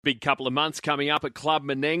Big couple of months coming up at Club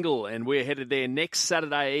Menangle, and we're headed there next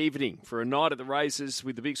Saturday evening for a night at the races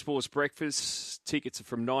with the Big Sports Breakfast. Tickets are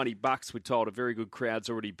from $90. We're told a very good crowd's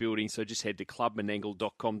already building, so just head to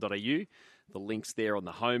clubmenangle.com.au. The link's there on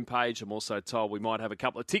the homepage. I'm also told we might have a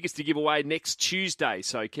couple of tickets to give away next Tuesday,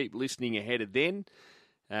 so keep listening ahead of then.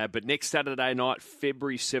 But next Saturday night,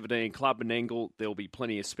 February 17, Club Menangle, there'll be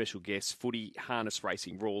plenty of special guests, footy, harness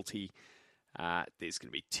racing, royalty. There's going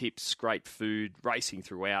to be tips, great food, racing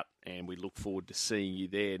throughout, and we look forward to seeing you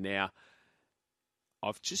there. Now,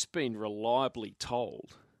 I've just been reliably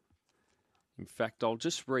told, in fact, I'll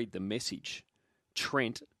just read the message.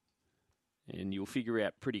 Trent, and you'll figure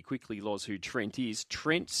out pretty quickly, Loz, who Trent is.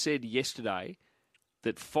 Trent said yesterday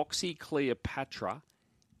that Foxy Cleopatra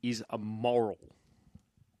is immoral.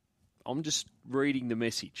 I'm just reading the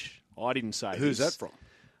message. I didn't say Who's this. that from?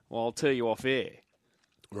 Well, I'll tell you off air.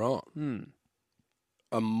 Right.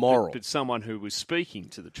 Immoral. But someone who was speaking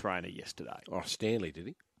to the trainer yesterday. Oh, Stanley, did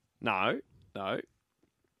he? No.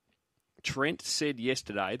 Trent said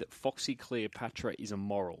yesterday that Foxy Cleopatra is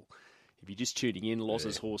immoral. If you're just tuning in,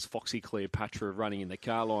 Loz's horse Foxy Cleopatra running in the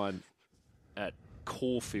car line at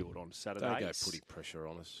Caulfield on Saturday. Don't go putting pressure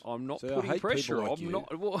on us. I'm not See, I putting hate pressure. people like I'm you.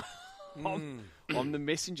 not. Well, I'm the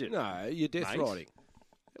messenger. No, you're death mate. riding.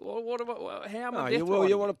 What about how am I No, death you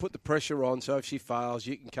riding? want to put the pressure on, so if she fails,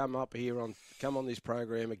 you can come on this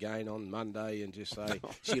program again on Monday and just say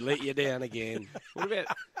she let you down again. What about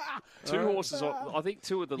two horses? I think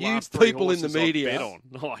two of the You last three people in the horses I've media. bet on.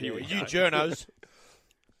 Oh, here we go. You journos.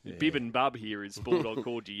 Bib and Bub here is Bulldog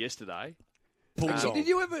called you yesterday. Did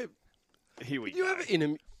you ever Here we Did you go. ever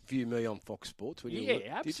interview me on Fox Sports? When you Yeah, did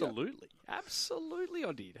you? absolutely. Absolutely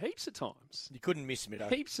I did. Heaps of times. You couldn't miss Middo.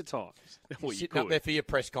 Heaps of times. Well, you Sitting up could. there for your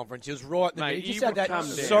press conference. He was right there. Mate, He just you had that come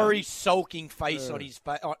down. sorry, sulking face on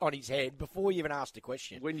his head before you even asked the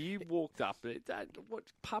question. When you walked up,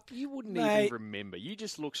 pup, you wouldn't Mate. even remember. You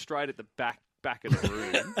just looked straight at the back of the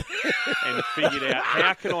room and figured out,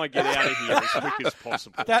 how can I get out of here as quick as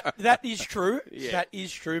possible? That is true. Yeah. That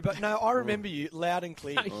is true. But no, I remember you loud and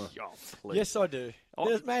clear. Oh, please. Yes, I do.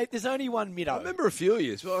 There's only one Middo. I remember a few of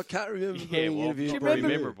you, so I can't remember being interviewed. very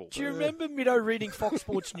memorable. Do you remember Middo reading Fox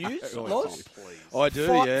Sports News, Loz? I do,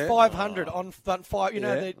 yeah. 500 on front five. You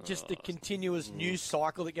know, Yeah. the continuous news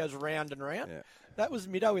cycle that goes round and round. Yeah. That was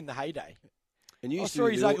Middo in the heyday. And you I used saw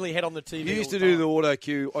to his do ugly head on the TV. You used all to do time. the auto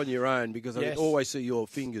cue on your own because I Yes. could always see your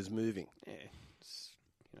fingers moving. Yeah.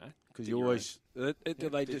 Because you always... Do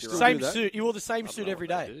they just still Same do that? suit. You wore the same I don't suit know every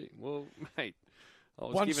what they day. do. Well, mate, I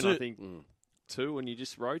was One given, suit. I think, two, and you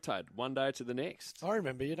just rotated one day to the next. I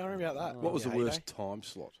remember. You don't remember about that. What was the Your worst heyday? time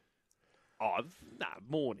slot?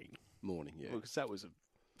 Morning. Morning, yeah. Because that was a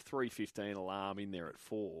 3:15 alarm in there at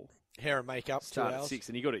 4. Hair and makeup. 2 Start at hours. 6,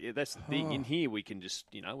 and you got to. That's the thing. In here, we can just,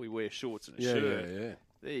 we wear shorts and a Yeah, shirt. yeah.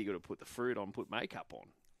 There, you got to put the fruit on, put makeup on.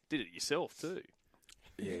 Did it yourself too.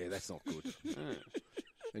 Yeah, that's not good.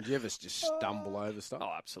 And do you ever just stumble over stuff?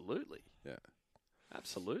 Oh, absolutely. Yeah.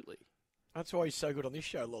 Absolutely. That's why he's so good on this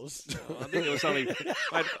show, Loz. I think there was something.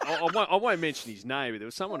 Mate, I won't mention his name, but there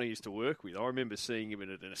was someone I used to work with. I remember seeing him at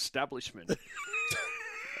an establishment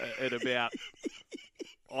at about,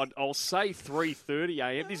 I'll say 3:30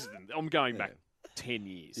 a.m. I'm going back 10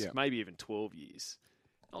 years, maybe even 12 years.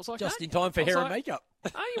 I was like, Just "Hey," in time for I was hair and like, makeup.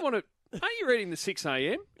 Aren't you ready in the 6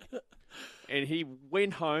 a.m.? And he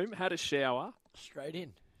went home, had a shower, Straight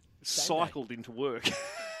in. cycled into work.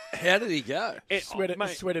 How did he go? Sweat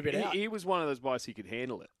a bit out. He was one of those guys who could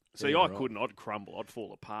handle it. So Yeah, I right. couldn't. I'd crumble. I'd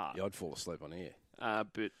fall apart. Yeah, I'd fall asleep on air.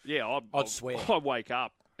 But yeah, I'd swear. I wake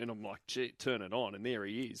up and I'm like, gee, turn it on, and there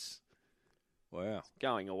he is, Wow.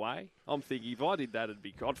 going away. I'm thinking if I did that,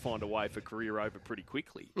 I'd find a way for career over pretty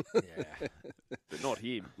quickly. Yeah. But not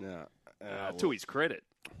him. No. To his credit.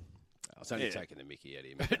 I was only Yeah. taking the mickey out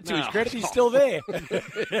of him. To his credit, he's still there.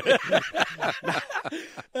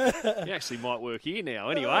 He actually might work here now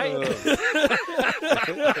anyway.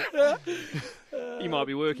 You might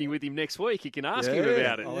be working with him next week. You can ask him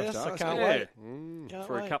about it. I'll have Yes, to I ask can't him. wait. Can't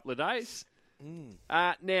For a wait. couple of days.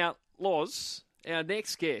 Now, Loz, our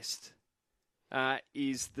next guest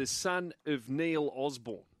is the son of Neil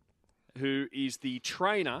Osborne, who is the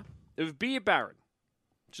trainer of Beer Baron,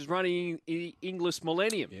 which is running Inglis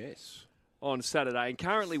Millennium Yes. on Saturday. And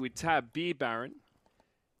currently with Tab, Beer Baron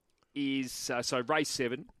is, so race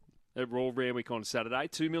 7 at Royal Randwick on Saturday,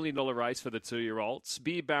 $2 million race for the 2-year-olds.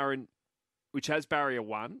 Beer Baron, which has barrier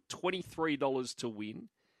 1, $23 to win,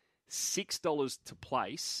 $6 to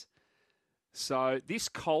place. So this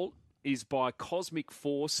colt is by Cosmic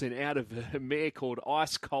Force and out of a mare called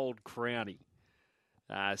Ice Cold Crownie.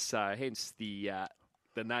 So hence the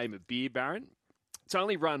name of Beer Baron. It's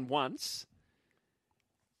only run once.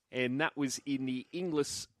 and that was in the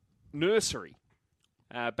Inglis nursery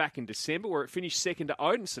back in December, where it finished second to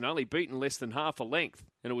Odinson, only beaten less than half a length.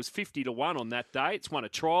 And it was 50-1 on that day. It's won a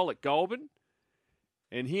trial at Goulburn.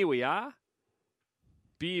 And here we are,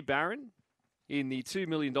 Beer Baron in the $2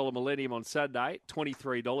 million Millennium on Saturday,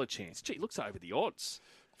 $23 chance. Gee, looks over the odds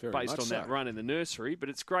based on that run in the nursery. But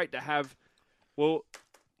it's great to have, well,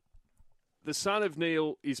 the son of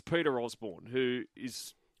Neil is Peter Osborne, who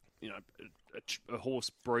is, a horse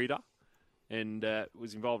breeder and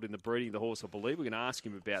was involved in the breeding of the horse, I believe. We're going to ask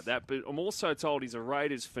him about that. But I'm also told he's a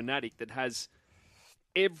Raiders fanatic that has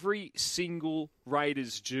every single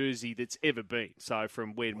Raiders jersey that's ever been. So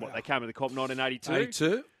from when they came to the comp, 1982?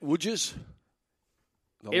 82, Woodges.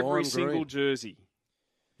 Every single jersey.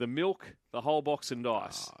 The milk, the whole box and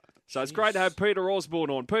dice. So it's great to have Peter Osborne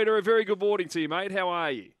on. Peter, a very good morning to you, mate. How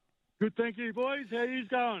are you? Good, thank you, boys. How you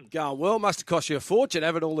going? Going well. Must have cost you a fortune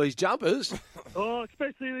having all these jumpers. Oh,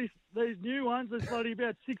 especially these new ones. There's bloody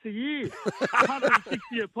about 6 a year.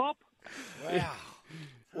 160 a pop.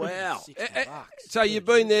 Wow. $60. So you've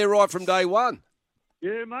been there right from day one?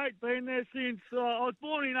 Yeah, mate. Been there since I was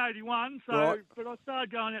born in 81, so Right. but I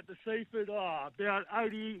started going out to Seaford about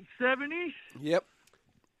 87-ish. Yep.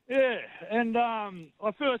 Yeah, and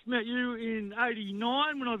I first met you in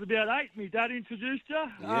 89 when I was about 8. My dad introduced you.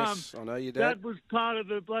 Yes, I know your dad. Dad was part of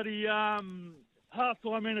the bloody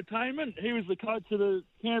halftime entertainment. He was the coach of the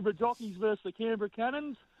Canberra Jockeys versus the Canberra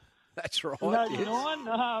Cannons. That's right. In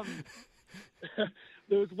Yes. 89.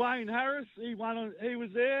 There was Wayne Harris. He was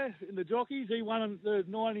there in the Jockeys. He won the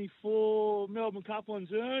 94 Melbourne Cup on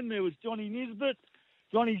Zern. There was Johnny Nisbet,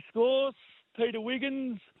 Johnny Scorse, Peter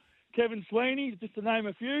Wiggins, Kevin Sweeney, just to name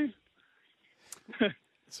a few.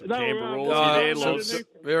 Some Canberra Royals there, lads.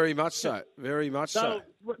 Very much so. Very much so.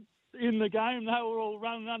 In the game, they were all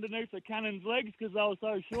running underneath the Cannons' legs because they were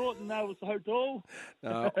so short and they were so tall.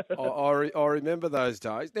 No, I remember those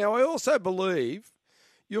days. Now, I also believe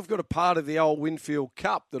you've got a part of the old Winfield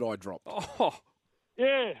Cup that I dropped. Oh,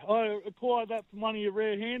 Yeah, I acquired that from one of your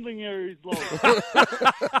rare handling areas, Log.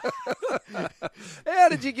 How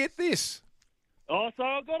did you get this? Oh, so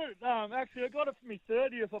I got it. Actually, I got it for my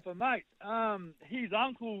 30th off a mate. His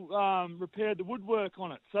uncle repaired the woodwork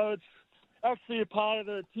on it, so it's actually a part of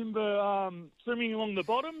the timber trimming along the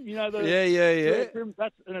bottom. Yeah. And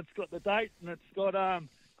it's got the date, and it's got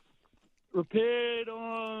repaired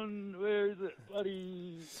on, where is it?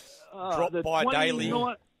 Bloody Dropped by daily.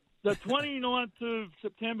 The 29th of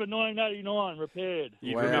September 1989, repaired.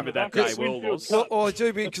 you Wow. remember that day well, Loz. Well, I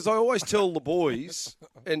do, because I always tell the boys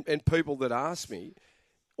and people that ask me,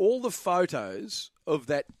 all the photos of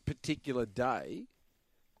that particular day,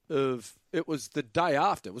 it was the day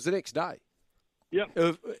after, it was the next day. Yep.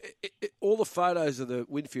 All the photos of the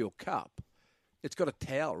Winfield Cup, it's got a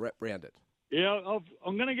towel wrapped around it. Yeah,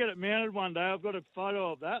 I'm going to get it mounted one day. I've got a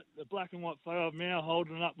photo of that, the black and white photo of me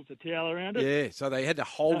holding it up with the towel around it. Yeah, so they had to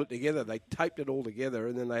hold it together. They taped it all together,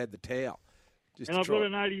 and then they had the towel. And I've got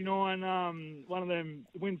an 89, one of them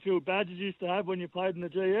Winfield badges you used to have when you played in the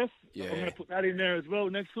GF. Yeah. I'm going to put that in there as well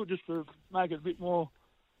next to it, just to make it a bit more,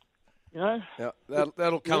 Yeah,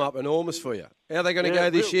 that'll come up enormous for you. How are they going to go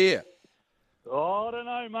this year? Oh, I don't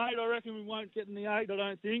know, mate. I reckon we won't get in the 8, I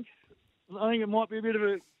don't think. I think it might be a bit of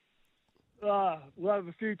a... we'll have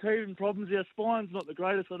a few teething problems. Our spine's not the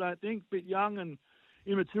greatest, I don't think. Bit young and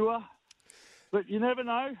immature. But you never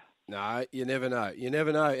know. No, you never know. You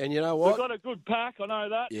never know. And you know what? They've got a good pack, I know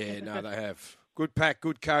that. Yeah, no, they have. Good pack,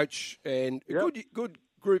 good coach, and a good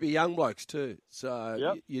group of young blokes too.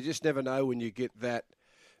 So you just never know when you get that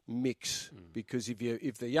mix, because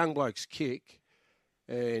if the young blokes kick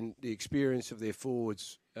and the experience of their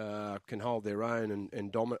forwards can hold their own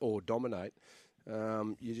and dominate,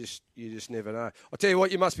 you just never know. I'll tell you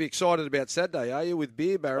what, you must be excited about Saturday, are you, with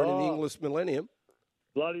Beer Baron in the English Millennium?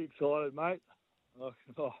 Bloody excited, mate.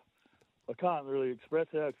 I can't really express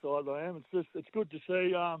how excited I am. It's good to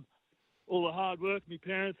see all the hard work my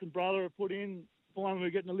parents and brother have put in. Finally, we're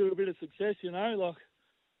getting a little bit of success, Like,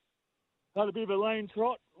 had a bit of a lean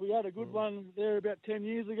trot. We had a good one there about 10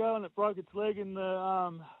 years ago, and it broke its leg in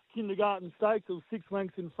the kindergarten stakes. It was 6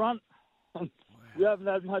 lengths in front. And we haven't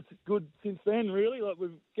had much good since then, really. Like, we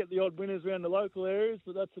get the odd winners around the local areas,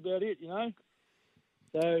 but that's about it,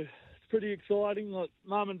 So it's pretty exciting. Like,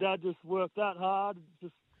 Mum and Dad just worked that hard. It's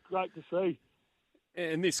just great to see.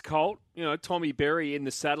 And this colt, Tommy Berry in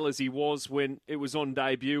the saddle as he was when it was on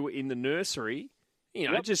debut in the nursery,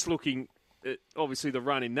 just looking at obviously the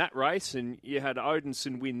run in that race, and you had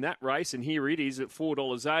Odinson win that race, and here it is at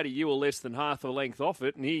 $4.80. You were less than half a length off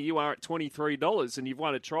it, and here you are at $23, and you've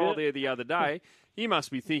won a trial there the other day. You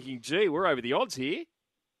must be thinking, gee, we're over the odds here.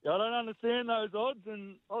 Yeah, I don't understand those odds,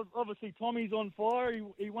 and obviously Tommy's on fire.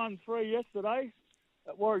 He won 3 yesterday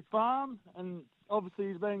at Warwick Farm, and obviously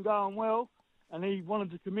he's been going well, and he wanted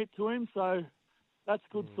to commit to him, so that's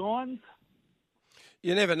good signs.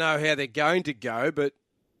 You never know how they're going to go, but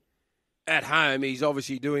at home he's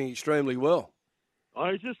obviously doing extremely well.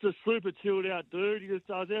 Oh, he's just a super chilled out dude. He just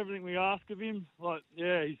does everything we ask of him.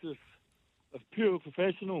 He's just a pure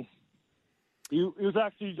professional. He was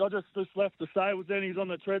actually, I just left the stables then. He's on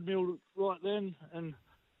the treadmill right then. And,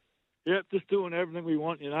 just doing everything we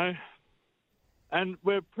want, And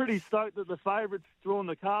we're pretty stoked that the favourite's drawn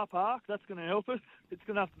the car park. That's going to help us. It's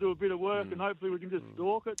going to have to do a bit of work, and hopefully we can just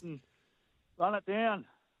stalk it and run it down.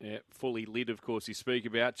 Yeah, fully lit, of course, you speak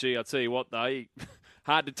about. Gee, I'll tell you what, though,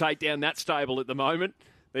 hard to take down that stable at the moment.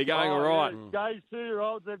 They're going all right. Yeah, Gay's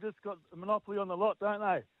 2-year-olds, they've just got a monopoly on the lot, don't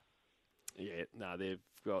they? Yeah, no, they've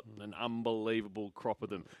got an unbelievable crop of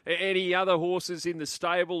them. Any other horses in the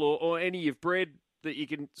stable or any you've bred that you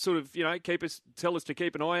can sort of, tell us to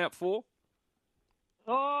keep an eye out for?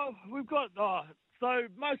 Oh, we've got... So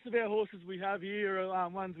most of our horses we have here are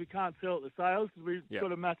ones we can't sell at the sales because we've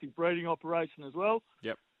got a massive breeding operation as well.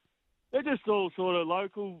 Yep. They're just all sort of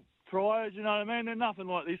local triers, you know what I mean? They're nothing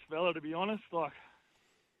like this fella, to be honest. So...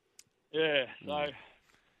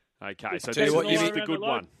 Okay, so this is the good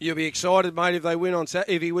one. You'll be excited, mate, if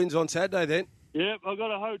he wins on Saturday then. Yep, I've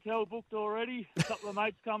got a hotel booked already. A couple of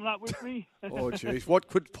mates coming up with me. Oh, jeez. What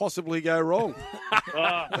could possibly go wrong?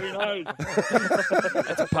 Who knows?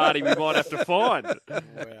 That's a party we might have to find. Wow.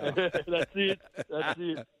 That's it.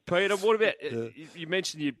 Peter, what about, you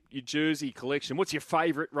mentioned your jersey collection. What's your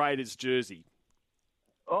favourite Raiders jersey?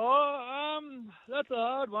 That's a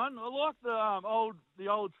hard one. I like the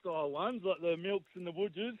old style ones, like the Milks and the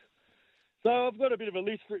Woodges. So I've got a bit of a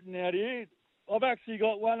list written out here. I've actually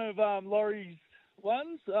got one of Laurie's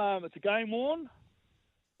ones. It's a game worn.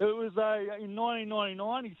 It was in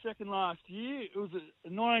 1999, his second last year. It was a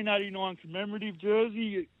 1989 commemorative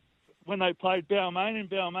jersey when they played Balmain in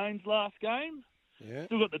Balmain's last game. Yeah.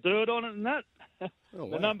 Still got the dirt on it and that. Oh, wow.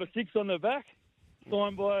 The number 6 on the back,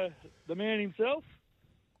 signed by the man himself.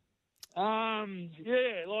 I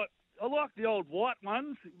like the old white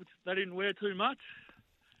ones, which they didn't wear too much.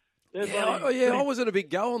 I wasn't a big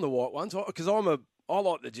go on the white ones because I like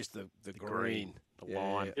the green, the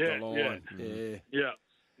line. Yeah.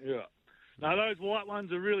 Now those white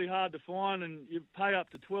ones are really hard to find, and you pay up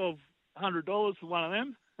to $1,200 for one of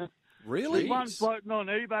them. Really? There's one floating on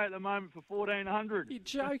eBay at the moment for $1,400. You're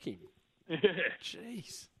joking. Yeah.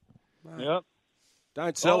 Jeez. Mate. Yep.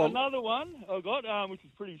 Don't sell them. Another one I've got, which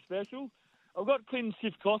is pretty special. I've got Clinton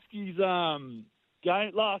Sivkowski's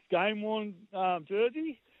last game worn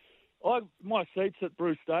jersey. My seat's at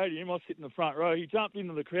Bruce Stadium. I sit in the front row. He jumped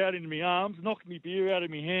into the crowd, into my arms, knocked me beer out of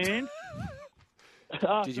my hand.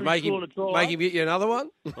 Did you make him get you another one?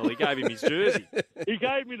 Well, he gave him his jersey. He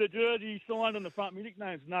gave me the jersey. He signed on the front. My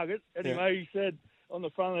nickname's Nugget. Anyway, He said on the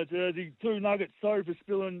front of the jersey, 2 nuggets, sorry for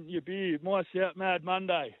spilling your beer. My shout, Mad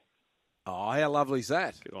Monday. Oh, how lovely is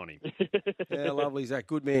that? Good on him. How lovely is that?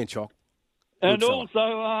 Good man, Chock. And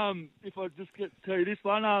also, if I just tell you this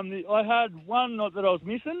one, I had one that I was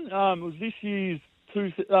missing. It was this year's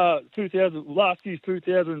last year's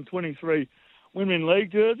 2023 Women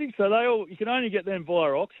League jersey. So you can only get them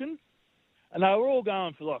via auction, and they were all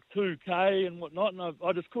going for like $2,000 and whatnot. And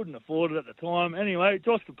I just couldn't afford it at the time. Anyway,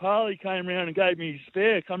 Josh Papali came round and gave me his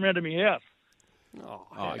spare. Come round to my house. Oh,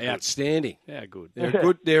 outstanding! How good.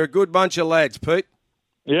 They're a good bunch of lads, Pete.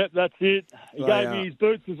 Yep, that's it. He gave me his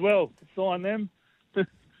boots as well. Sign them.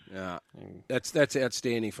 Yeah, that's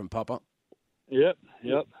outstanding from Papa. Yep.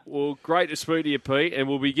 Well, great to speak to you, Pete, and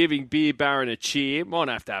we'll be giving Beer Baron a cheer. Might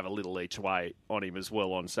have to have a little each way on him as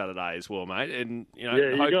well on Saturday as well, mate. And you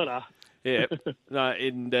gotta. Yeah, but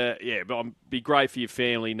it'd be great for your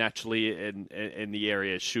family naturally, and the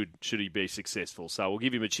area should he be successful. So we'll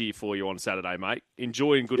give him a cheer for you on Saturday, mate.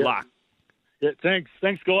 Enjoy and good luck. Yeah, thanks,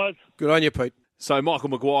 guys. Good on you, Pete. So Michael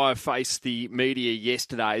Maguire faced the media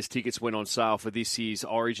yesterday as tickets went on sale for this year's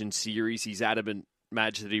Origin Series. He's adamant,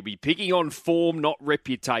 Madge, that he'll be picking on form, not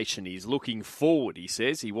reputation. He's looking forward, he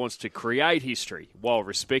says. He wants to create history while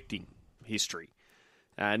respecting history.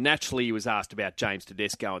 Naturally, he was asked about James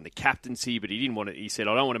Tedesco and the captaincy, but he didn't want to. He said,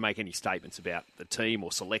 "I don't want to make any statements about the team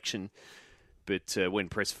or selection." But when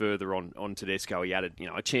pressed further on Tedesco, he added,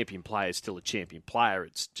 "A champion player is still a champion player.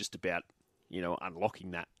 It's just about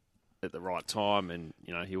unlocking that at the right time, and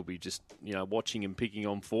he'll be just watching and picking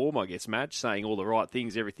on form, I guess, Madge, saying all the right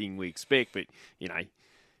things, everything we expect." But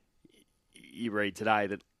you read today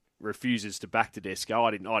that refuses to back Tedesco.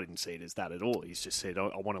 I didn't see it as that at all. He's just said,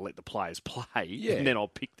 I want to let the players play, and then I'll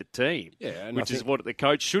pick the team, which is what the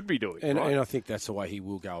coach should be doing. And, right? and I think that's the way he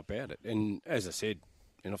will go about it. And as I said,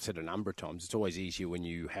 and I've said a number of times, it's always easier when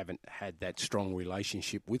you haven't had that strong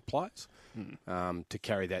relationship with players to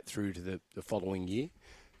carry that through to the following year.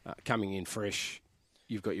 Coming in fresh,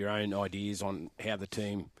 you've got your own ideas on how the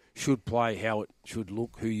team should play, how it should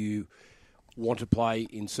look, who you want to play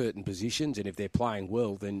in certain positions, and if they're playing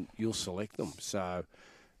well, then you'll select them. So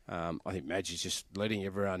I think Madge is just letting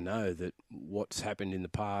everyone know that what's happened in the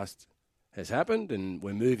past has happened, and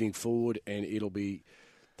we're moving forward, and it'll be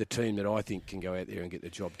the team that I think can go out there and get the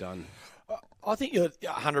job done. I think you're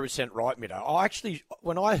 100% right, Mido.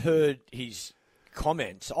 When I heard his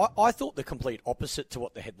comments, I thought the complete opposite to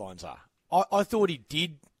what the headlines are. I thought he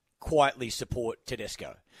did quietly support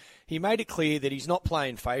Tedesco. He made it clear that he's not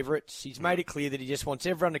playing favourites. He's made it clear that he just wants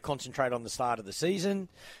everyone to concentrate on the start of the season.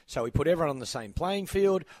 So he put everyone on the same playing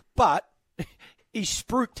field. But he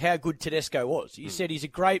spruiked how good Tedesco was. He said he's a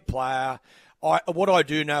great player. What I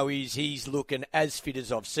do know is he's looking as fit as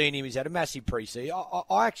I've seen him. He's had a massive pre-season.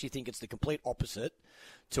 I actually think it's the complete opposite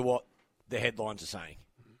to what the headlines are saying.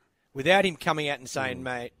 Without him coming out and saying,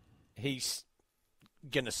 mate, he's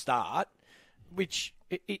going to start, which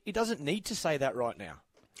he doesn't need to say that right now.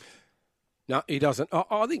 No, he doesn't.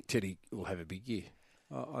 I think Teddy will have a big year.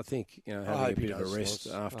 I think having a bit of a rest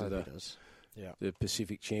after the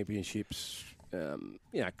Pacific Championships,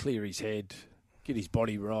 clear his head, get his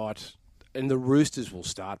body right, and the Roosters will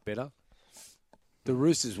start better. The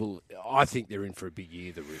Roosters will. I think they're in for a big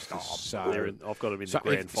year. The Roosters. I've got them in the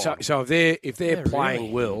grand final. So if they're playing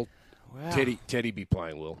really? well, wow. Teddy be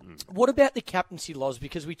playing well. What about the captaincy, Loz?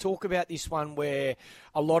 Because we talk about this one where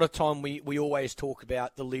a lot of time we always talk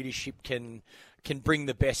about the leadership can bring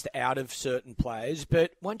the best out of certain players,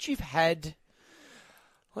 but once you've had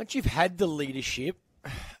the leadership,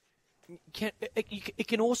 it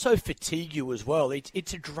can also fatigue you as well.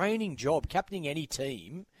 It's a draining job. Captaining any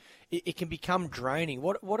team, it can become draining.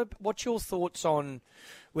 What's your thoughts on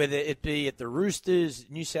whether it be at the Roosters,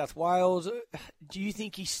 New South Wales? Do you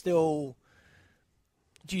think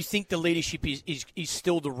the leadership is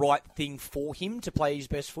still the right thing for him to play his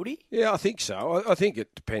best footy? Yeah, I think so. I think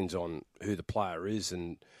it depends on who the player is,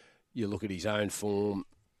 and you look at his own form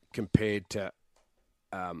compared to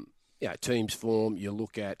team's form. You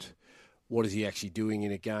look at what is he actually doing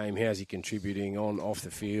in a game, how's he contributing off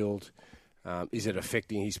the field. Is it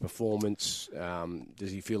affecting his performance?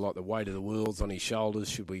 Does he feel like the weight of the world's on his shoulders?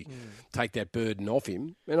 Should we take that burden off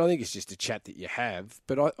him? And I think it's just a chat that you have.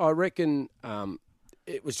 But I reckon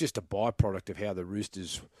it was just a byproduct of how the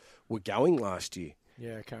Roosters were going last year.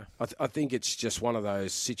 Yeah, okay. I think it's just one of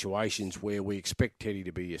those situations where we expect Teddy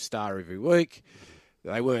to be a star every week.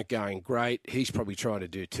 They weren't going great. He's probably trying to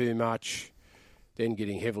do too much, then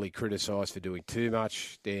getting heavily criticised for doing too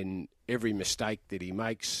much. Then every mistake that he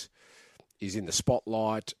makes is in the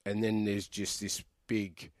spotlight, and then there's just this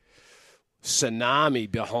big tsunami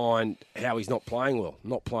behind how he's not playing well,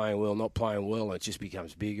 and it just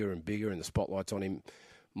becomes bigger and bigger, and the spotlight's on him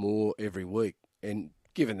more every week. And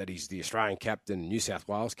given that he's the Australian captain, New South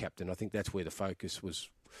Wales captain, I think that's where the focus was.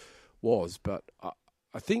 But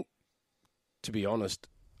I think, to be honest,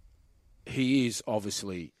 he is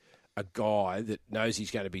obviously a guy that knows he's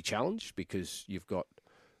going to be challenged, because you've got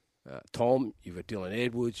Tom, you've got Dylan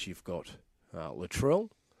Edwards, you've got Latrell.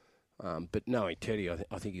 But knowing Teddy, I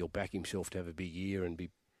think he'll back himself to have a big year and be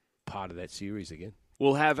part of that series again.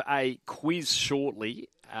 We'll have a quiz shortly,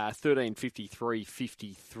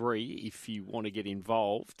 1353-53, if you want to get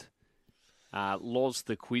involved. Loz,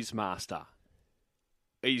 the quiz master.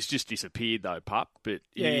 He's just disappeared though, pup. But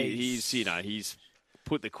he's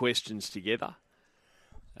put the questions together.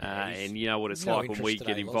 And you know what it's like when we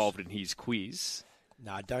get involved in his quiz.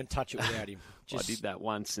 No, don't touch it without him. I did that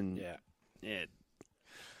once, and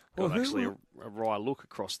Well, got actually a wry look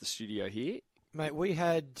across the studio here. Mate, we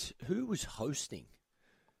had... Who was hosting?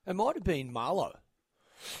 It might have been Marlo.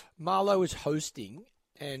 Marlo was hosting,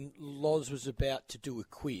 and Loz was about to do a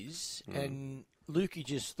quiz, and Lukey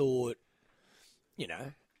just thought,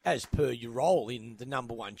 as per your role in the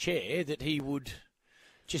number one chair, that he would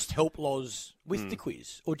just help Loz with the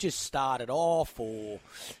quiz, or just start it off, or,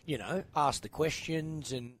 ask the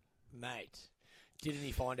questions, and, mate... Didn't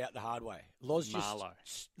he find out the hard way? Loz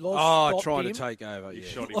trying to take over.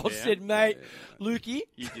 Yeah. Loz said, mate, Lukey,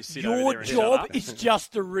 your job is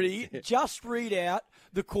just to read out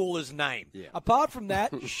the caller's name. Yeah. Apart from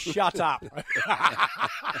that, shut up.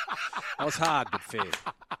 That was hard but fair.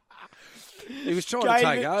 He was trying to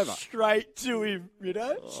take over. Straight to him, he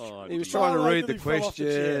was trying to read the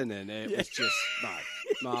question, and it was just,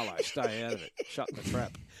 mate. Marlowe, stay out of it. Shut the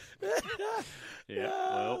trap. Yeah,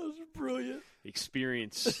 well, that was brilliant.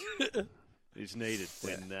 experience is needed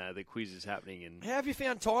when the quiz is happening. And How have you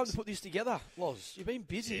found time to put this together, Loz? You've been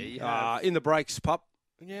busy. In the breaks, pup.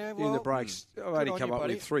 Yeah, well, In the breaks. I've only on come you, up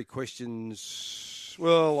buddy. with 3 questions.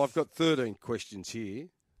 Well, I've got 13 questions here.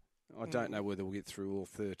 I don't know whether we'll get through all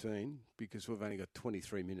 13 because we've only got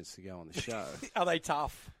 23 minutes to go on the show. Are they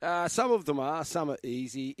tough? Some of them are. Some are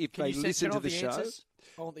easy. If Can they you listen send to off the the show, answers?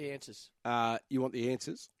 I want the answers. You want the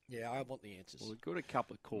answers? Yeah, I want the answers. well, we've got a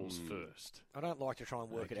couple of calls first. I don't like to try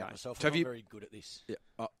and work it out Okay. myself. So I'm have you- not very good at this. Yeah.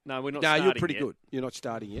 No, we're not No, starting you're pretty yet. good. You're not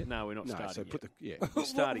starting yet. No, we're not starting So yet. put the We're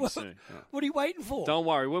starting What- soon. What are you waiting for? Don't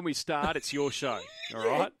worry. When we start, it's your show. All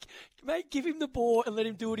Yeah, right? mate, give him the ball and let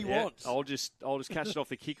him do what he Yeah, wants. I'll just catch it off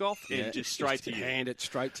the kickoff and just straight to you, Hand it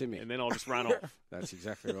straight to me. and then I'll just run off. That's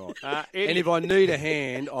exactly right. Eddie, And if I need a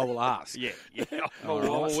hand, I will ask. yeah, All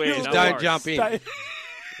I'm right. aware, Just no don't worries. jump in. Stay-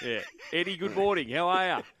 Yeah, Eddie, good morning. How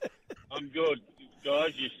are you? I'm good, guys.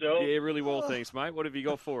 Yourself? Yeah, really well, thanks, mate. What have you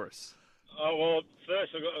got for us? Oh well,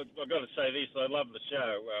 first I've got to say this. I love the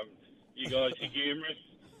show. You guys are humorous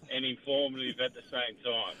and informative at the same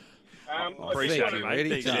time. I Appreciate just it, wanna- mate.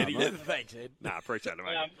 Eddie. Thanks, Eddie. Yeah, Thanks, Ed. Nah, appreciate it,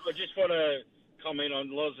 mate. I just want to comment on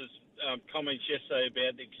Loz's comments yesterday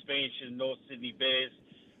about the expansion of North Sydney Bears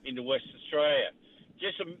into West Australia.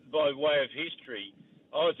 Just by way of history,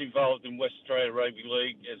 I was involved in West Australia Rugby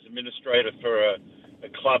League as administrator for a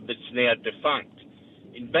club that's now defunct.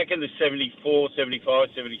 Back in the 74, 75,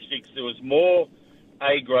 76, there was more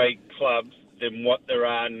A-grade clubs than what there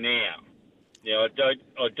are now. Now, I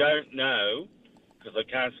don't know, because I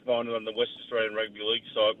can't find it on the West Australian Rugby League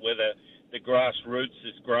site, whether the grassroots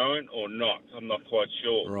is growing or not. I'm not quite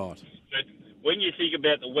sure. Right. But when you think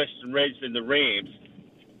about the Western Reds and the Rams,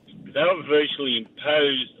 they were virtually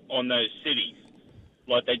imposed on those cities.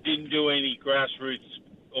 Like, they didn't do any grassroots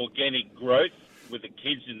organic growth with the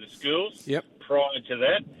kids in the schools prior to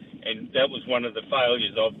that, and that was one of the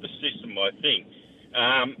failures of the system, I think.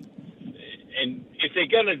 And if they're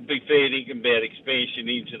going to be thinking about expansion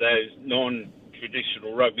into those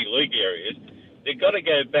non-traditional rugby league areas, they've got to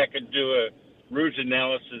go back and do a root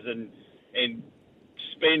analysis and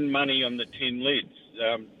spend money on the tin lids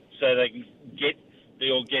so they can get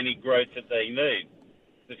the organic growth that they need.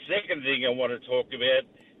 The second thing I want to talk about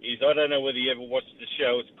is, I don't know whether you ever watched the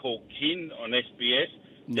show, it's called Kin on SBS.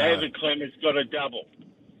 No. David Clemmer's got a double,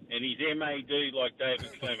 and he's MAD like David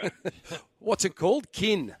Clemmer. What's it called?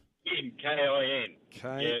 Kin. Kin, K-I-N.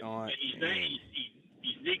 K-I-N.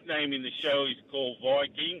 His nickname in the show is called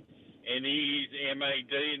Viking, and he is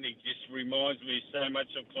MAD, and he just reminds me so much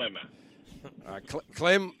of Clemmer.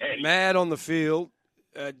 Clem, Eddie. mad on the field,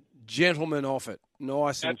 gentleman off it,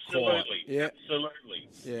 nice and quiet. Absolutely.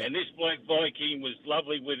 Yeah. And this bloke Viking was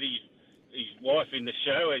lovely with his wife in the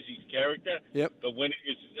show as his character. Yep. But when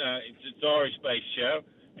it's an Irish-based show,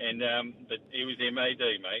 and but he was MAD,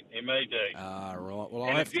 mate, MAD. Ah, right. Well,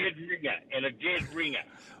 and a dead ringer.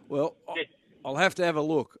 Well, I'll have to have a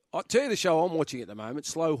look. I'll tell you the show I'm watching at the moment,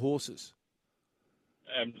 Slow Horses.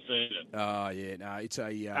 I haven't seen it. Oh, yeah, no, it's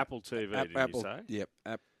a... Apple TV, did Apple, you say? Yep,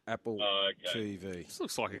 Apple TV. This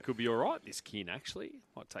looks like it could be all right, this Kin, actually.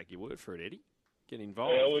 Might take your word for it, Eddie. Get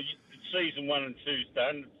involved. Well, season 1 and 2's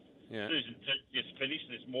done. Yeah. Season 2 just finished.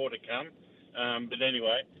 There's more to come. But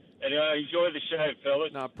anyway, enjoy the show,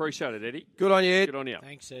 fellas. No, appreciate it, Eddie. Good on you, Ed. Good on you.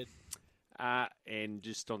 Thanks, Ed. And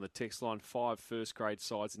just on the text line, 5 first-grade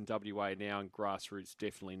sides in WA now, and grassroots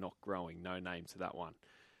definitely not growing. No name to that one.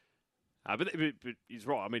 But he's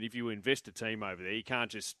right. I mean, if you invest a team over there, you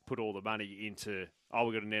can't just put all the money into,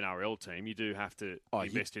 we've got an NRL team. You do have to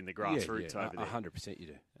invest in the grassroots over there. 100% you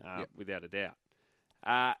do. Without a doubt.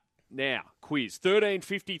 Now, quiz.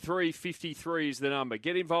 135353 is the number.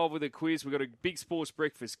 Get involved with the quiz. We've got a Big Sports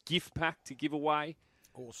Breakfast gift pack to give away.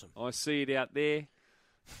 Awesome. I see it out there.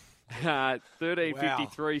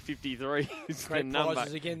 135353 is the Great number.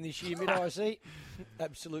 prizes again this year, I see.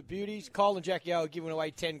 Absolute beauties. Kyle and Jackie are giving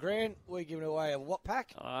away 10 grand. We're giving away a what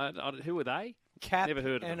pack? Who are they? Cap. Never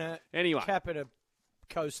heard of and them. A Anyway. cap and a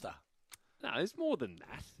coaster. No, there's more than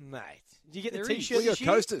that. Mate. Did you get There the is. T-shirt We got this year?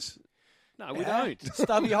 coasters. No, we don't.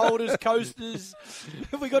 Stubby holders, coasters.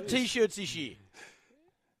 We got T-shirts this year.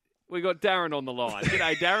 We got Darren on the line.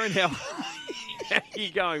 G'day, Darren. How are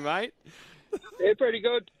you going, mate? Yeah, pretty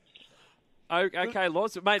good. Okay,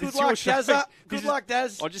 Loz. Mate, Good it's luck, your show. Dazza. This Good luck,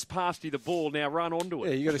 Daz. I just passed you the ball. Now run onto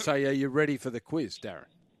Yeah, it. you got to say, you're ready for the quiz, Darren.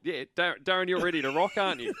 Yeah, Darren, you're ready to rock,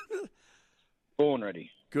 aren't you? Born ready.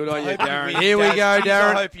 Good on you, I hope Darren. win, Here we Daz. go, I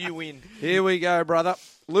Darren. hope you win. Here we go, brother.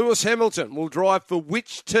 Lewis Hamilton will drive for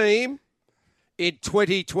which team in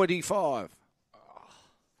 2025?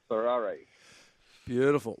 Ferrari.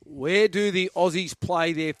 Beautiful. Where do the Aussies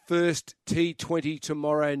play their first T20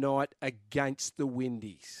 tomorrow night against the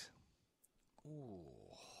Windies?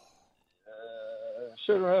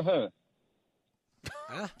 Sure. Huh?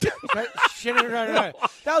 No.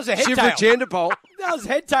 That was a head tail. Shivra Chandapol. That was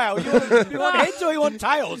head tail. You want heads or you want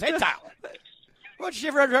tails? Head tail. What's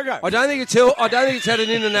Shivra? I don't think it's had an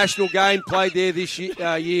international game played there this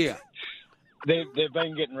year. They've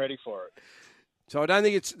been getting ready for it. So I don't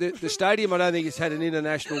think it's the stadium. I don't think it's had an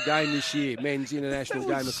international game this year. Men's international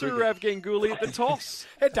game of cricket. Surav Ganguly at the toss.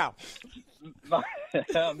 Head tail.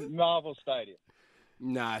 Marvel Stadium.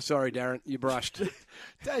 No, sorry, Darren, you brushed.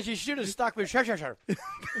 You should have stuck with Shivra. I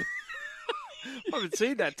haven't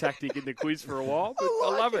seen that tactic in the quiz for a while, but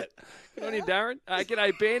I love it. Good on you, Darren.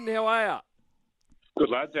 G'day, Ben. How are you? Good,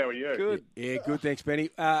 lads. How are you? Good. Yeah, good. Thanks, Benny.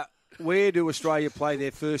 Where do Australia play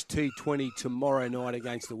their first T20 tomorrow night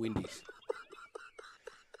against the Windies?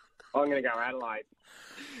 I'm going to go Adelaide.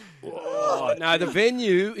 Oh, no, the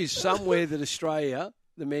venue is somewhere that Australia,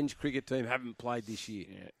 the men's cricket team, haven't played this year.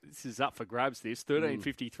 Yeah, this is up for grabs, this.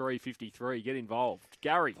 13:53. Get involved.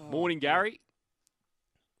 Gary. Morning, Gary.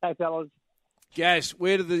 Hey, fellas. Gaz,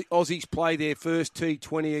 where do the Aussies play their first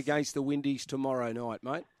T20 against the Windies tomorrow night,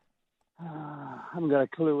 mate? I haven't got a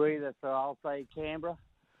clue either, so I'll say Canberra.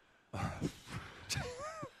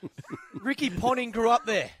 Ricky Ponting grew up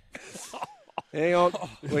there. Hang on.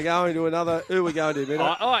 We're going to another. Who are we going to,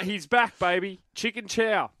 Benno? Oh, he's back, baby. Chicken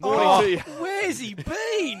chow. Morning to you. Where's he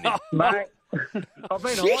been? Mate, I've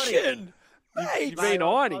been hiding. Chicken. You've been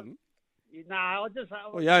ironing. No, I just...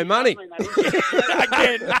 Well, you owe money.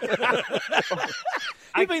 Again.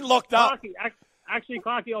 You've been locked up. Actually,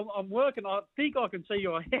 Clarky, I'm working. I think I can see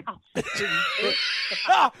your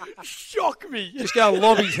house. Shock me. Just go and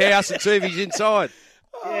lob his house and see if he's inside.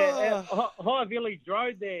 Yeah, High Village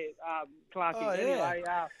Road there, Clarky. Oh, yeah. Anyway,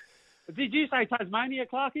 did you say Tasmania,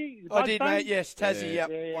 Clarky? I did, mate. Yes, Tassie. Yeah.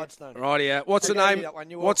 Yep. Bloodstone. Rightio. What's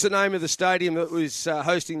the name of the stadium that was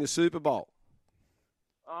hosting the Super Bowl?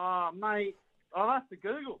 Oh, mate, I'll have to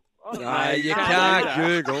Google. No, you can't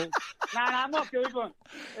Google. No, I'm not Googling.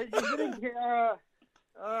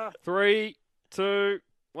 3, 2,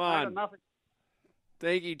 I 1. got nothing.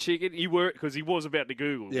 Thank you, Chicken. You were, because he was about to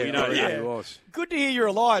Google. Yeah, we know that. he was. Good to hear you're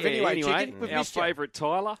alive. Anyway, Chicken. We've our missed you. favourite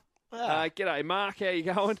Tyler. G'day, Mark. How you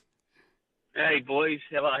going? Hey, boys.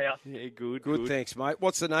 How are you? Yeah, good. Good, thanks, mate.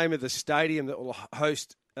 What's the name of the stadium that will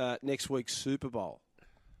host next week's Super Bowl?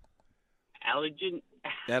 Allergen.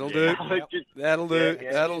 That'll do. Allergen. That'll do.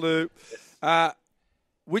 Yeah. That'll do.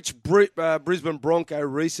 Which Brisbane Bronco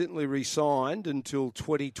recently re-signed until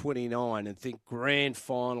 2029 and think grand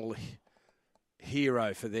final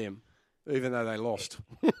hero for them, even though they lost?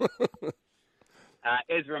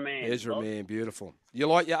 Ezra Mann. Ezra Mann, beautiful. You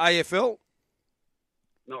like your AFL?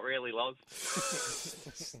 Not really, Loz.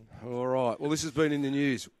 All right. Well, this has been in the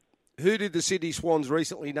news. Who did the Sydney Swans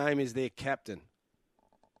recently name as their captain?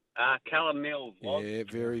 Callum Mills, Loz. Yeah,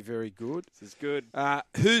 very, very good. This is good.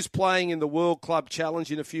 Who's playing in the World Club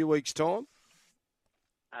Challenge in a few weeks' time?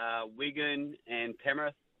 Wigan and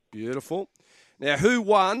Penrith. Beautiful. Now, who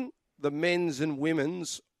won the men's and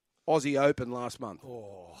women's Aussie Open last month?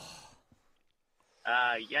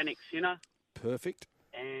 Yannick Sinner Perfect.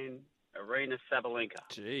 and Arena Sabalenka.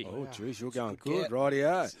 Gee. Oh, geez, you're going good.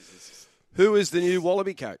 Rightio. Who is the new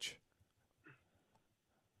Wallaby coach?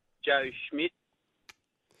 Joe Schmidt.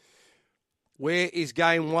 Where is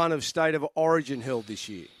Game 1 of State of Origin held this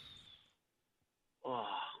year?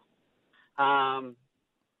 Homebush,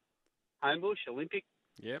 Olympic.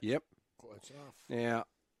 Yep. Close enough. Now,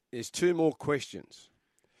 there's two more questions.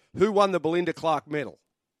 Who won the Belinda Clark medal?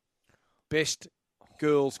 Best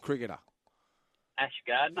girls cricketer. Ash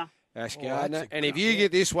Gardner. Ash Oh, Gardner. that's a And if good- you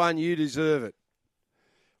get this one, you deserve it.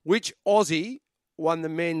 Which Aussie won the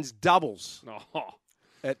men's doubles Oh,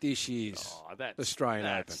 at this year's that's Australian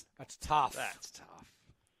Open? That's tough. That's tough.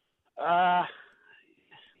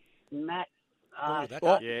 Matt.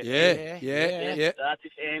 Yeah. That's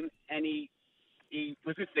him. And he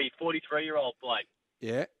was with the 43-year-old bloke.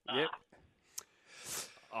 Yeah. Yep.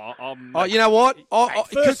 Oh, you know what?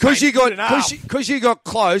 Because you got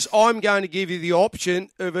close, I'm going to give you the option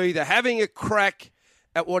of either having a crack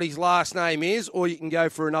at what his last name is, or you can go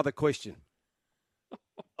for another question.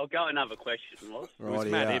 I'll go another question, Loz. It was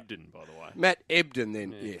Matt Ebden, by the way. Matt Ebden,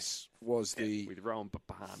 then, yes, was the With Rowan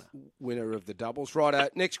Papahana. winner of the doubles. Right.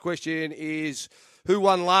 Next question is, who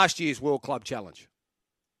won last year's World Club Challenge?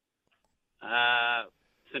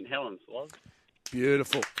 St Helens, Loz.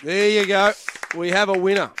 Beautiful. There you go. We have a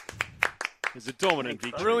winner. It was a dominant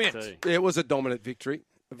victory. Brilliant. Too. It was a dominant victory.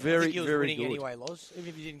 I Very, think he was very winning good. anyway, Loz. Even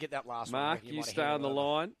if you didn't get that last one. Mark, I reckon you might have stay on handled the it.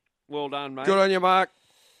 line. Well done, mate. Good on you, Mark.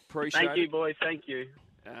 Appreciate Thank you, it. boys. Thank you.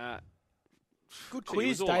 Good He quiz,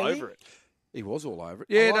 was all Daly. over it. He was all over it.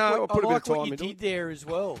 Yeah, I I put a bit of time what you into did it. there as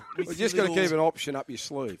well. We're just going to keep an option up your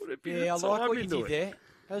sleeve. Yeah, I like what you did there.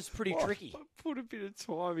 That was pretty tricky. I put a bit of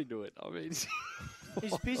time into it. I mean,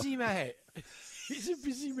 He's busy, mate. He's a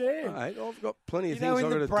busy man. Mate, I've got plenty of You know, things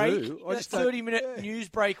in I've the got to break, do. that 30-minute news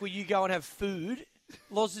break where you go and have food,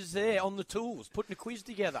 Loz is there on the tools, putting a quiz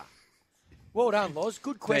together. Well done, Loz.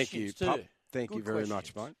 Good questions, Thank you, too. Thank you Good very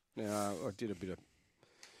questions. much, mate. Now, I did a bit of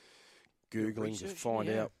Googling to research, find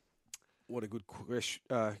yeah. out what a good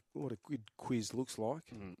quiz looks like.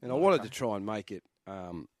 And I wanted to try and make it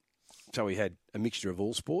so we had a mixture of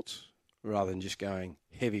all sports rather than just going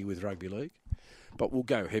heavy with rugby league. But we'll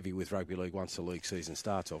go heavy with rugby league once the league season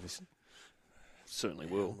starts, obviously. certainly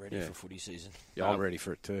will. I'm ready for footy season. Yeah, I'm ready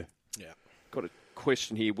for it too. Yeah. Got a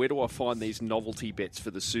question here. Where do I find these novelty bets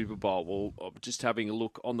for the Super Bowl? Well, I'm just having a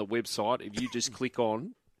look on the website. If you just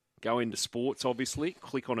go into sports, obviously,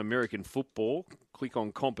 click on American football, click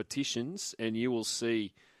on competitions, and you will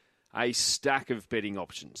see a stack of betting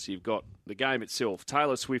options. You've got the game itself,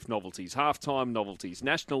 Taylor Swift novelties, halftime novelties,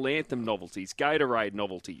 national anthem novelties, Gatorade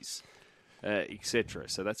novelties, etc.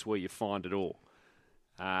 So that's where you find it all.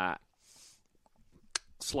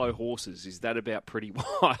 Slow horses, is that about pretty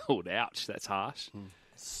wild? Ouch, that's harsh.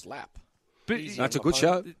 Slap. But That's a good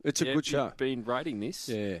show. It's a good show. You've been rating this.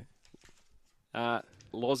 Yeah.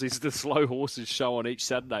 Loz is the Slow Horses show on each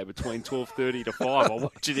Saturday between 12:30 to 5. I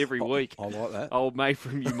watch it every week. I like that. Old mate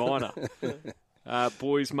from Umina.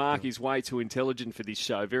 Boys, Mark is way too intelligent for this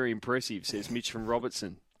show. Very impressive, says Mitch from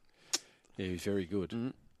Robertson. Yeah, he's very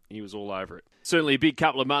good. He was all over it. Certainly a big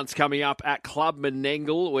couple of months coming up at Club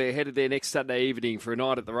Menangle. We're headed there next Saturday evening for a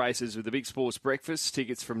night at the races with the Big Sports Breakfast.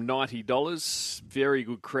 Tickets from $90. Very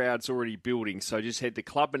good crowds already building. So just head to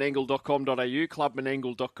clubmenangle.com.au,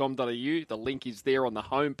 clubmenangle.com.au. The link is there on the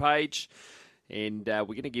homepage. And we're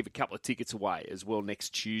going to give a couple of tickets away as well next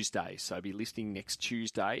Tuesday. So be listening next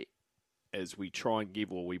Tuesday as we try and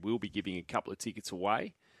give, or we will be giving a couple of tickets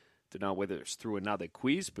away. Don't know whether it's through another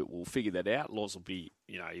quiz, but we'll figure that out. Loz will be,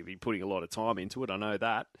 you'll be putting a lot of time into it. I know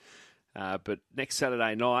that. But next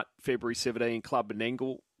Saturday night, February 17, Club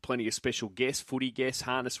Menangle, plenty of special guests, footy guests,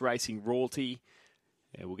 harness racing royalty.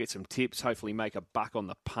 We'll get some tips, hopefully make a buck on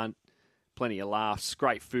the punt. Plenty of laughs,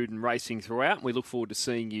 great food and racing throughout. And we look forward to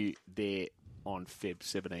seeing you there on Feb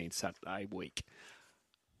 17, Saturday week.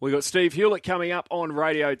 We've got Steve Hewlett coming up on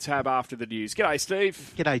Radio Tab after the news. G'day,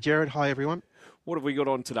 Steve. G'day, Jared. Hi, everyone. What have we got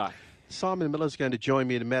on today? Simon Miller's going to join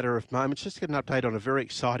me in a matter of moments. Just get an update on a very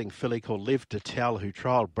exciting filly called Liv to Tell, who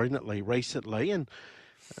trialled brilliantly recently. And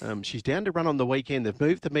she's down to run on the weekend. They've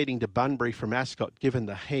moved the meeting to Bunbury from Ascot, given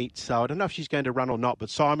the heat. So I don't know if she's going to run or not, but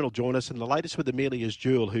Simon will join us. And the latest with Amelia's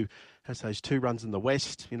Jewel, who has those 2 runs in the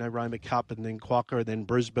West, Roma Cup and then Quokka and then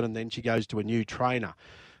Brisbane, and then she goes to a new trainer.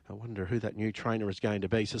 I wonder who that new trainer is going to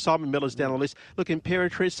be. So Simon Miller's down on the list. Look,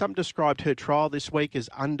 Imperatrice, some described her trial this week as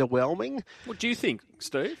underwhelming. What do you think,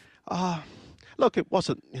 Steve? Look, it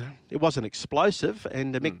wasn't explosive,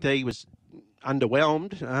 and Mick D was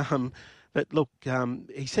underwhelmed. But look,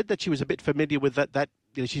 he said that she was a bit familiar with that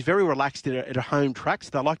she's very relaxed at her home track, so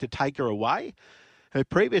they like to take her away. Her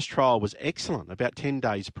previous trial was excellent, about 10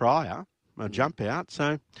 days prior. Jump out.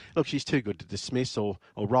 So, look, she's too good to dismiss or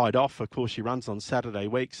ride off. Of course, she runs on Saturday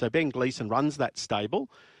week. So Ben Gleeson runs that stable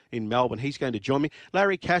in Melbourne. He's going to join me.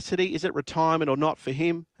 Larry Cassidy, is it retirement or not for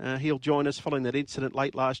him? He'll join us following that incident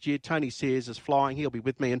late last year. Tony Sears is flying. He'll be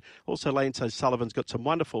with me. And also Lance O'Sullivan's got some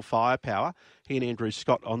wonderful firepower. He and Andrew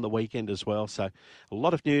Scott on the weekend as well. So a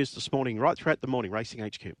lot of news this morning, right throughout the morning, Racing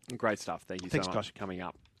HQ. Great stuff. Thank you Thanks, so much guys. for coming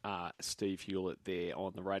up. Steve Hewlett there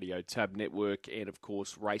on the Radio Tab Network and, of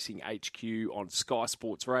course, Racing HQ on Sky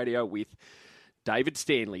Sports Radio with David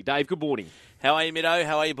Stanley. Dave, good morning. How are you, Middo?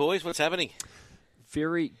 How are you, boys? What's happening?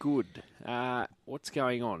 Very good. What's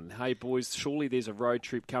going on? Hey, boys, surely there's a road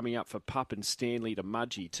trip coming up for Pup and Stanley to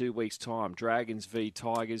Mudgee, 2 weeks' time. Dragons v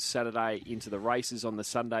Tigers, Saturday into the races on the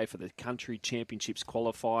Sunday for the Country Championships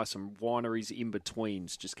qualifier. Some wineries in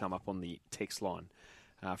betweens just come up on the text line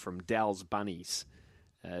from Dall's Bunnies.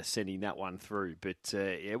 Sending that one through. But,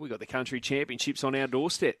 we've got the Country Championships on our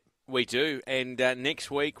doorstep. We do, and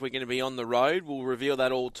next week we're going to be on the road. We'll reveal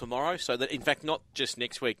that all tomorrow. So that, in fact, not just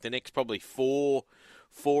next week, the next probably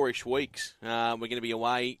four-ish weeks, we're going to be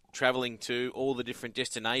away, travelling to all the different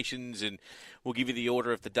destinations, and we'll give you the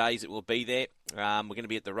order of the days that we'll be there. We're going to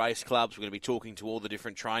be at the race clubs. We're going to be talking to all the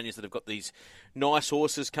different trainers that have got these nice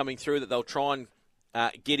horses coming through that they'll try and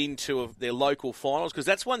get into their local finals, because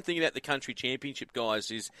that's one thing about the Country Championship, guys,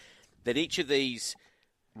 is that each of these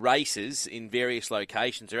races in various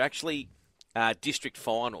locations are actually district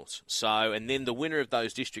finals. So, and then the winner of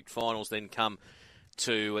those district finals then come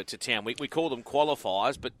to town. We call them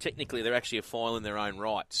qualifiers, but technically they're actually a final in their own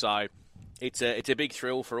right. So it's a big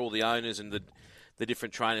thrill for all the owners and the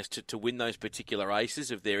different trainers to win those particular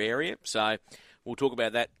races of their area. So we'll talk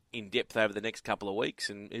about that in depth over the next couple of weeks,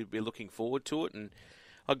 and we're looking forward to it. And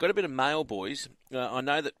I've got a bit of mail, boys. I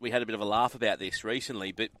know that we had a bit of a laugh about this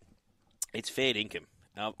recently, but it's fair income.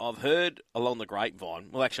 I've heard along the grapevine,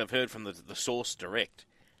 well, actually I've heard from the source direct,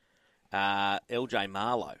 LJ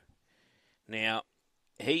Marlowe. Now,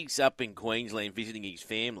 he's up in Queensland visiting his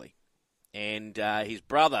family, and his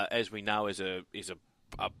brother, as we know, is a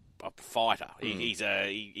fighter.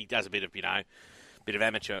 He does a bit of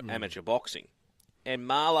amateur boxing. And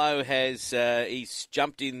Marlowe he's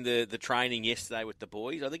jumped in the training yesterday with the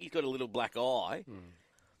boys. I think he's got a little black eye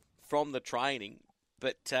from the training,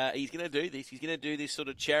 but he's going to do this. He's going to do this sort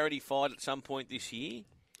of charity fight at some point this year.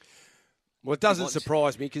 Well, it doesn't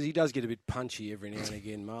surprise me because he does get a bit punchy every now and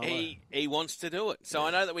again, Marlowe. He wants to do it. So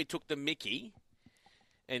I know that we took the mickey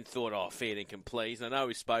and thought, fair income, please. And I know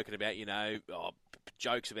we've spoken about,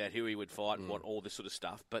 jokes about who he would fight and what, all this sort of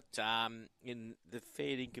stuff. But in the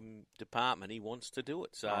fair income department, he wants to do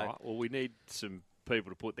it. So, all right. Well, we need some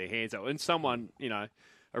people to put their hands up. And someone,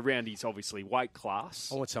 around his, obviously, weight class.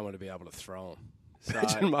 I want someone to be able to throw him.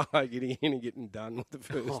 Imagine Marlowe getting in and getting done with the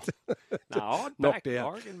first. No, I'd knocked back.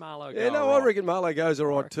 out. I reckon Marlowe I reckon Marlowe goes all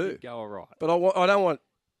right too. Go all right. But I don't want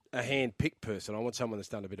a hand-picked person. I want someone that's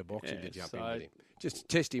done a bit of boxing to jump in with him. Just to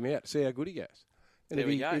test him out, see how good he goes. And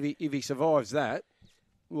if he survives that,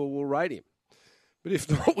 we'll rate him. But if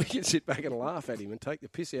not, we can sit back and laugh at him and take the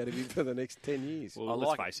piss out of him for the next 10 years. Well,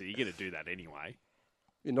 let's face it, you're going to do that anyway.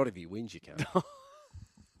 Not if he wins, you can't.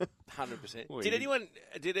 100%. Well, did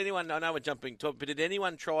anyone, I know we're jumping top, but did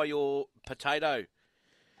anyone try your potato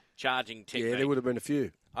charging technique? Yeah, there would have been a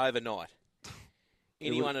few. Overnight.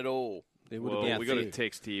 Anyone at all? Well, we got a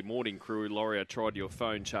text here. Morning crew, Laurie, I tried your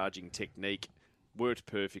phone charging technique. Worked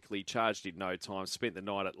perfectly, charged in no time, spent the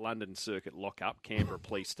night at London Circuit Lockup, Canberra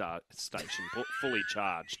Police Station, fully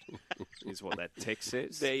charged, is what that text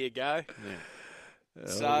says. There you go. Yeah.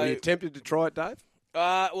 So, were you tempted to try it, Dave?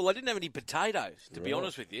 Well, I didn't have any potatoes, to be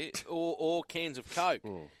honest with you, or cans of Coke.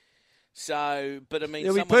 So, but I mean...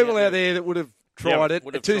 There'll be people out there that would have tried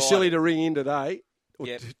it. Too silly to ring in today. Or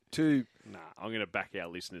too... Nah, I'm going to back our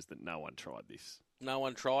listeners that no one tried this. No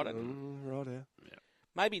one tried it? Right out. Yeah.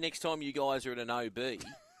 Maybe next time you guys are at an OB, because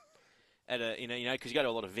you go to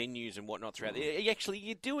a lot of venues and whatnot throughout there. Actually,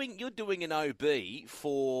 you're doing an OB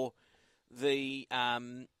for the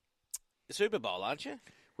Super Bowl, aren't you?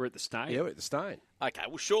 We're at the Stain. Yeah, we're at the Stain. Okay,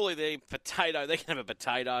 well, surely they can have a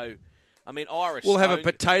potato. I mean, Irish. We'll have a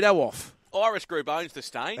potato off. Irish group owns the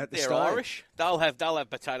Stain. They're Stain. Irish. They'll have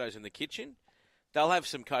potatoes in the kitchen. They'll have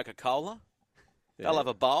some Coca-Cola. Yeah. They'll have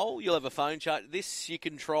a bowl. You'll have a phone charge. This you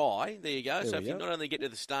can try. There you go. So if you not only get to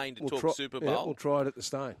the Stain to talk Super Bowl. Yeah, we'll try it at the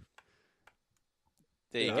Stain.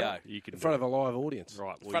 There you go. You can in front of a live audience.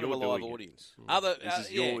 Right. Well, in front of a live audience.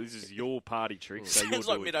 This is your party trick. So sounds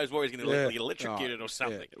like Middo's worried he's going to get electrocuted or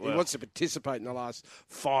something. Yeah. Well, he wants to participate in the last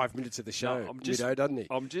 5 minutes of the show, Middo, doesn't he?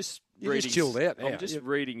 I'm just You're just chilled out now. I'm just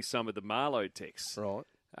reading some of the Marlowe texts. Right.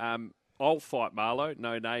 I'll fight Marlowe.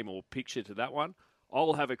 No name or picture to that one.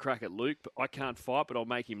 I'll have a crack at Luke. But I can't fight, but I'll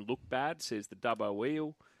make him look bad, says the Dubbo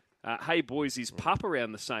Wheel. Hey, boys, is Pup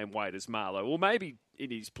around the same weight as Marlowe? Or maybe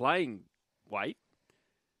in his playing weight.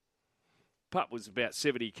 Pup was about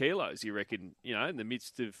 70 kilos, you reckon, in the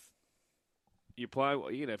midst of your play.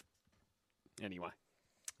 Well, you're going to have... Anyway.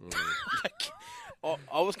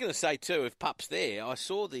 I was going to say, too, if Pup's there, I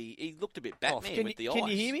saw he looked a bit Batman with the eyes. Can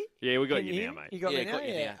you hear me? Yeah, we got you now, mate. You got me now? Got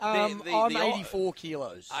you now. I'm 84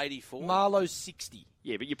 kilos. 84? Marlowe's 60.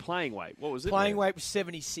 Yeah, but your playing weight, what was it? Playing weight was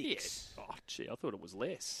 76. Yeah. Oh, gee, I thought it was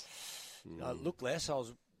less. Look less. I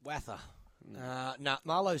was wather.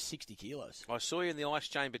 Marlowe's 60 kilos. I saw you in the ice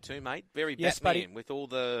chamber too, mate. Very yes, Batman buddy. with all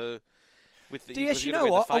the... DS, you know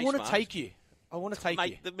what? I want to take you.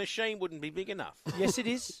 Mate, the machine wouldn't be big enough. Yes, it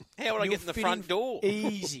is. How would I get in the front door?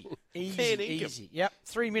 Easy. Yep,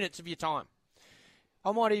 3 minutes of your time.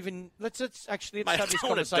 I might even... Let's have this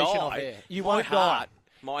conversation off air. You won't die.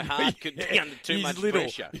 My heart could be under too much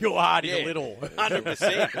pressure. Your heart is little.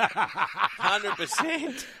 100%.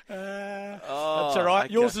 100%. That's all right.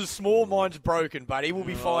 Okay. Yours is small, mine's broken, buddy. We'll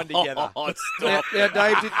be fine together. Stop. Now,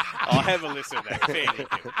 Dave, I'll have a listen to that.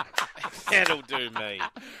 That'll do me.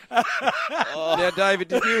 Now, David,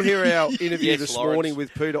 did you hear our interview this morning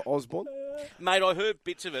with Peter Osborne? Mate, I heard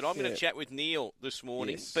bits of it. I'm going to chat with Neil this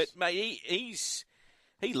morning. Yes. But, mate, he's...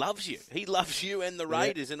 He loves you. He loves you and the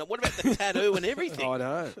Raiders. And what about the tattoo and everything? I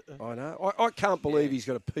know. I can't believe he's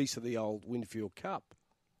got a piece of the old Winfield Cup.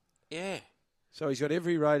 Yeah. So he's got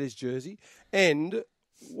every Raiders jersey. And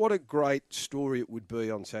what a great story it would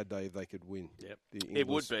be on Saturday if they could win. Yep. It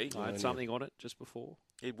would be. I had something on it just before.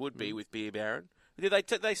 It would be with Beer Baron. Did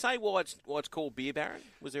they say why it's called Beer Baron?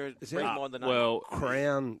 Was there a reason behind the name? Well,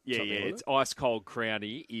 Crown. Yeah. It's Ice Cold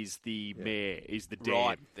Crownie is the mare, is the dam.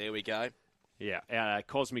 Right, there we go. Yeah,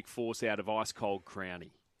 Cosmic Force out of Ice Cold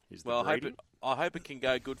Crownie is the breeding. I hope it can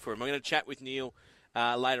go good for him. I'm going to chat with Neil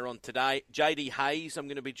later on today. JD Hayes I'm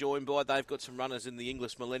going to be joined by. They've got some runners in the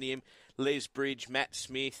English Millennium. Les Bridge, Matt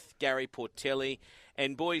Smith, Gary Portelli.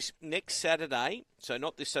 And boys, next Saturday, so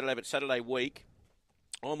not this Saturday but Saturday week,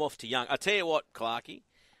 I'm off to Young. I tell you what, Clarkie,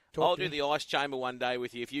 I'll do the ice chamber one day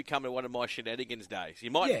with you if you come to one of my shenanigans days.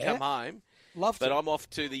 You mightn't come home. Love to. But I'm off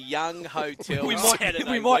to the Young Hotel we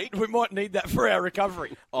Saturday might week. need that for our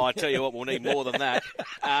recovery. Oh, I tell you what, we'll need more than that.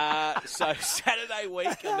 So Saturday week,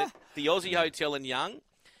 I'm at the Aussie Hotel in Young.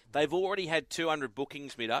 They've already had 200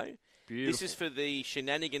 bookings, Middo. Beautiful. This is for the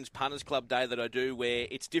Shenanigans Punters Club Day that I do, where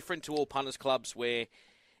it's different to all punters clubs, where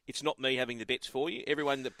it's not me having the bets for you.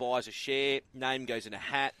 Everyone that buys a share, name goes in a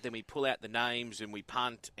hat, then we pull out the names and we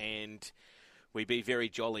punt, and we be very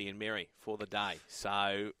jolly and merry for the day.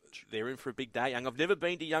 So they're in for a big day, Young. I've never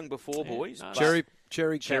been to Young before, boys. No.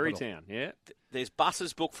 Cherrytown, yeah. There's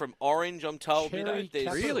buses booked from Orange, I'm told. There's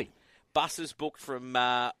really buses booked from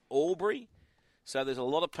Albury. So there's a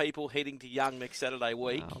lot of people heading to Young next Saturday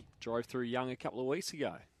week. Drove through Young a couple of weeks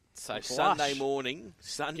ago. So Sunday morning,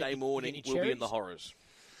 we'll be in the horrors.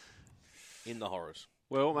 In the horrors.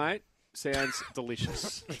 Well, mate, sounds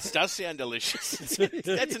delicious. It does sound delicious.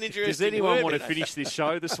 That's an interesting Does anyone word, want to finish this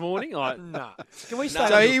show this morning? No. Can we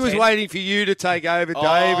So he was waiting for you to take over,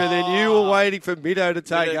 Dave, and then you were waiting for Middo to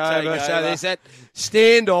take over. So there's that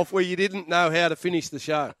standoff where you didn't know how to finish the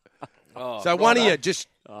show. So one of you just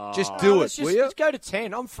do it, will you? Let's go to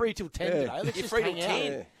 10. I'm free till 10 today. Let's You're just free hang till out.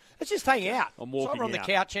 10. Let's just hang out. I'm walking on the out.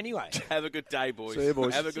 couch anyway. Have a good day, boys. See you,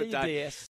 boys. Have a good See you, day. DS.